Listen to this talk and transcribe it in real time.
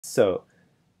So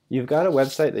you've got a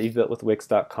website that you've built with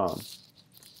Wix.com.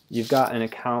 You've got an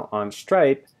account on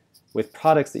Stripe with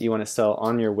products that you want to sell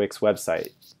on your Wix website.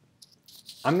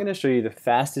 I'm going to show you the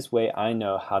fastest way I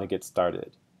know how to get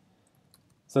started.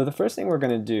 So the first thing we're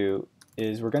going to do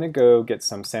is we're going to go get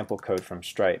some sample code from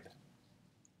Stripe.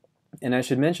 And I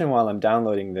should mention while I'm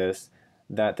downloading this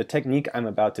that the technique I'm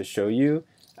about to show you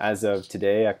as of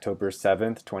today, October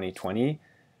 7th, 2020,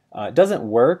 doesn't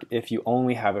work if you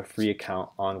only have a free account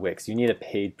on Wix. You need a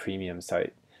paid premium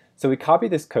site. So we copy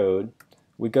this code,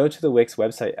 we go to the Wix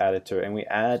website editor, and we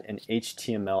add an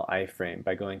HTML iframe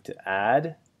by going to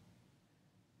Add,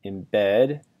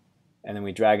 Embed, and then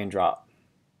we drag and drop.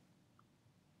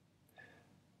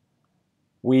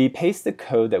 We paste the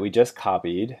code that we just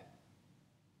copied,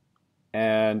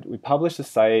 and we publish the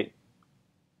site,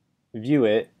 view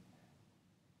it,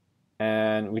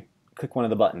 and we click one of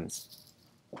the buttons.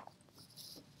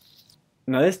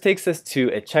 Now this takes us to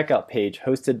a checkout page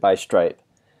hosted by Stripe.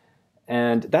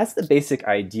 And that's the basic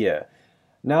idea.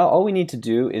 Now all we need to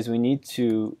do is we need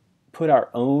to put our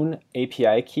own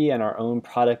API key and our own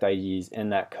product IDs in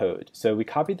that code. So we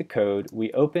copy the code,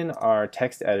 we open our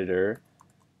text editor,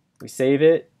 we save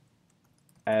it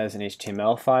as an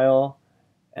HTML file,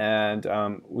 and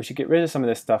we should get rid of some of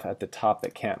this stuff at the top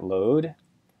that can't load.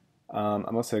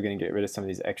 I'm also going to get rid of some of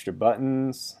these extra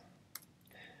buttons.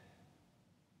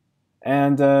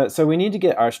 And so we need to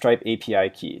get our Stripe API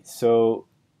key. So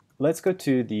let's go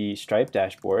to the Stripe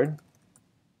dashboard.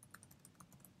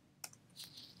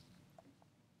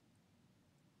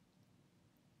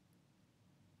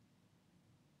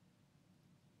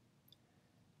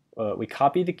 We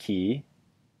copy the key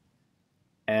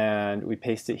and we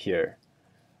paste it here.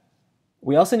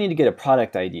 We also need to get a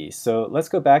product ID. So let's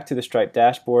go back to the Stripe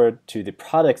dashboard to the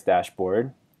products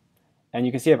dashboard. And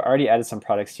you can see I've already added some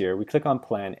products here. We click on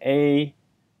Plan A,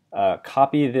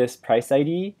 copy this price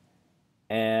ID,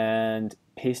 and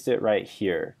paste it right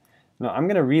here. Now I'm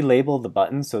going to relabel the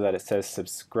button so that it says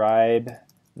Subscribe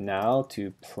Now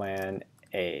to Plan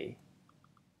A.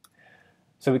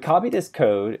 So we copy this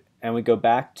code and we go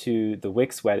back to the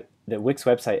Wix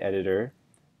website editor,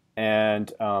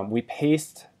 and we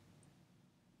paste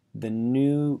the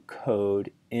new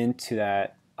code into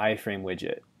that iframe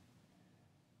widget.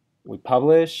 We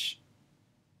publish,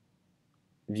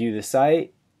 view the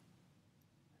site,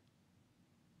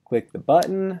 click the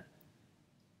button,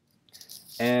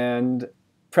 and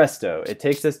presto, it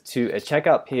takes us to a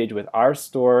checkout page with our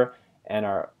store and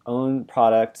our own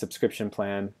product subscription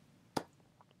plan.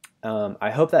 I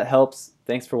hope that helps.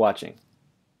 Thanks for watching.